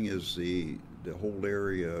other thing is the whole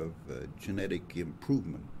area of genetic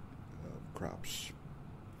improvement of crops,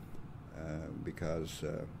 because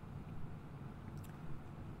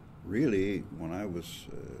really, when I was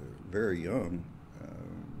very young,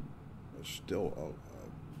 still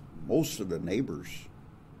most of the neighbors,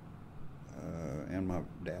 and my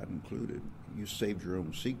dad included, you saved your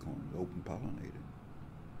own seed corn, open pollinated,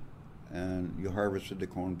 and you harvested the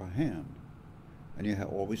corn by hand, and you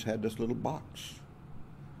always had this little box,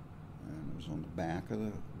 and it was on the back of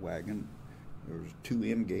the wagon. There was 2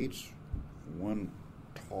 end gates, one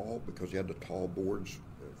tall because you had the tall boards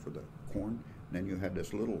for the corn, and then you had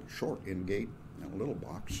this little short end gate and a little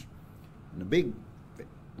box, and the big,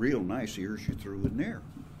 real nice ears you threw in there,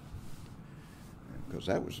 because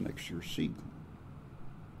that was next year's seed corn.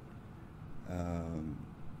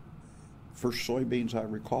 First soybeans I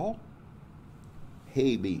recall,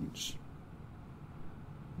 hay beans,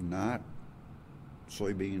 not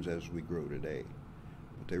soybeans as we grow today,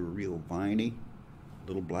 but they were real viney,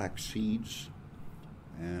 little black seeds,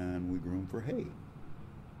 and we grew them for hay.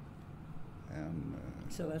 And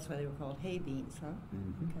so that's why they were called hay beans, huh?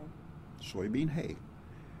 Mm-hmm. Okay. Soybean hay,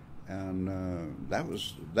 and that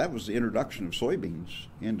was the introduction of soybeans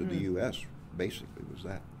into the U.S. Basically, was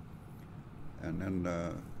that. And then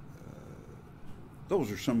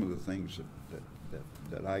those are some of the things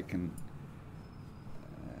that I can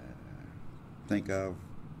think of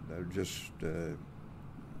that are just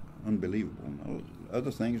unbelievable. And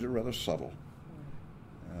other things are rather subtle,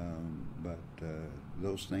 but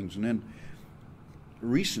those things. And then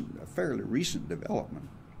a fairly recent development.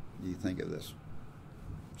 You think of this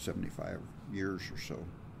 75 years or so,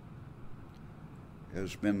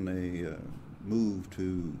 has been the move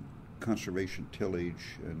to conservation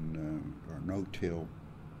tillage and or no-till,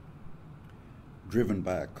 driven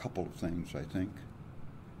by a couple of things, I think.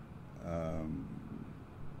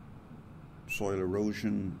 Soil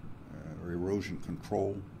erosion or erosion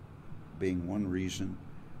control being one reason,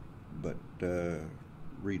 but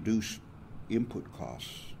reduced input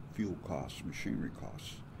costs, fuel costs, machinery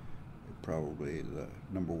costs, probably the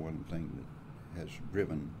number one thing that has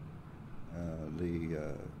driven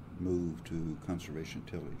the move to conservation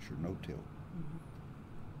tillage or no-till,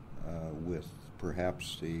 with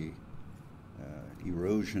perhaps the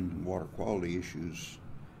erosion and water quality issues,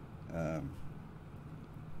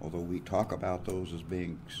 although we talk about those as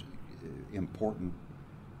being important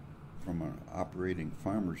from an operating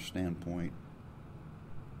farmer's standpoint.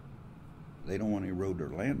 They don't want to erode their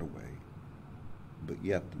land away, but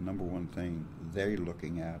yet the number one thing they're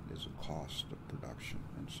looking at is the cost of production.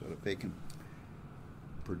 And so if they can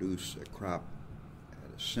produce a crop at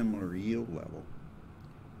a similar yield level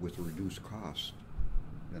with a reduced cost,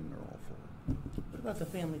 then they're all for it. What about the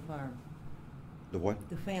family farm? The what?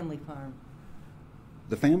 The family farm.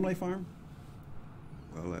 The family farm?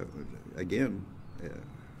 Well, again,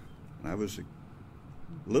 when I was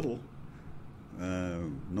little,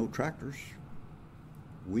 no tractors.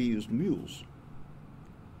 We used mules.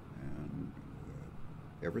 And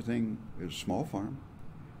everything is small farm,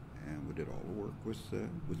 and we did all the work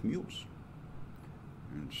with mules.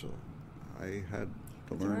 And so I had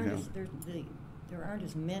to learn how. There aren't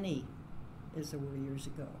as many as there were years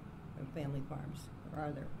ago of family farms, or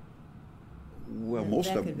are there? Well, And most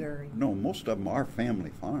that of could vary. no, most of them are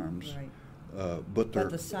family farms, Right. but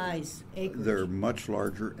But the size, acreage. they're much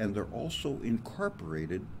larger, and they're also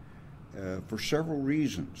incorporated for several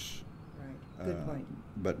reasons. Right. Good point.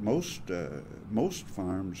 But most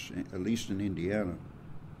farms, at least in Indiana,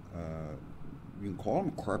 you can call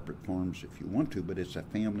them corporate farms if you want to, but it's a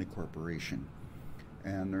family corporation,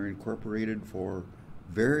 and they're incorporated for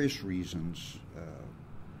various reasons: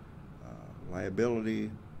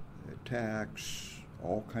 liability, tax,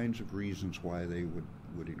 all kinds of reasons why they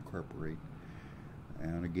would incorporate.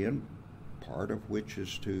 And again, part of which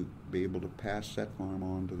is to be able to pass that farm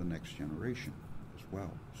on to the next generation as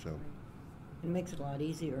well. So. Right. It makes it a lot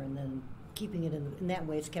easier, and then keeping it in that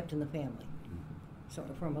way, it's kept in the family. Mm-hmm. So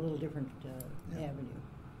from a little different avenue.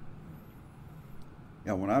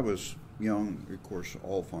 Yeah, when I was young, of course,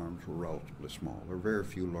 all farms were relatively small. There were very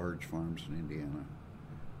few large farms in Indiana,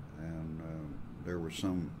 and there were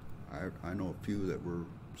some. I know a few that were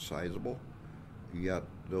sizable. Yet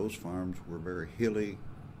those farms were very hilly,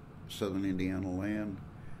 southern Indiana land,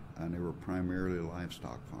 and they were primarily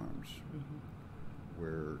livestock farms,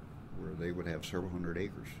 where they would have several hundred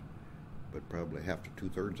acres, but probably half to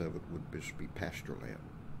 2/3 of it would just be pasture land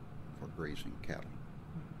for grazing cattle.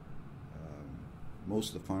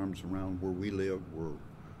 Most of the farms around where we live were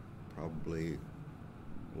probably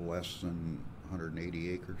less than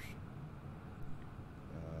 180 acres.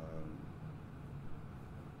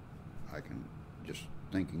 I can, just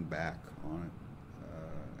thinking back on it,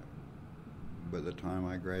 by the time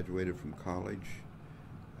I graduated from college,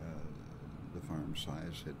 the farm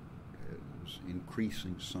size was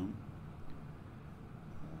increasing some.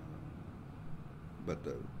 But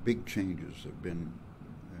the big changes have been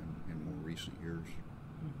in more recent years.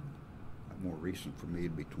 More recent for me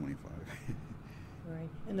would be 25. Right,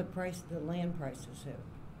 and the land prices have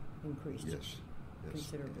increased. Yes,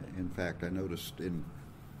 considerably. In fact, I noticed in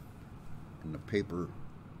the paper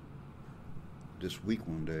this week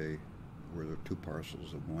one day where there are 2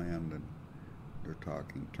 parcels of land, and they're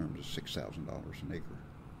talking in terms of $6,000 an acre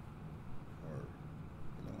for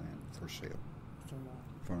the land for sale. That's a lot.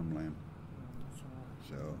 Farmland. That's a lot.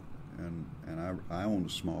 So, and I own a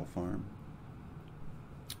small farm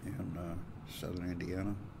in southern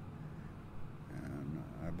Indiana, and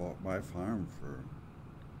I bought my farm for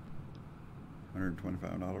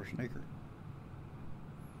 $125 an acre.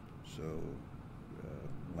 So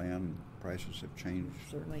land prices have changed.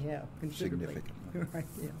 Certainly have, considerably. Significantly. Right,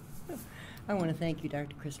 yeah. I want to thank you,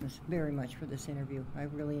 Dr. Christmas, very much for this interview. I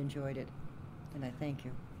really enjoyed it, and I thank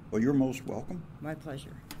you. Well, you're most welcome. My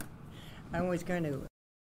pleasure. I was going to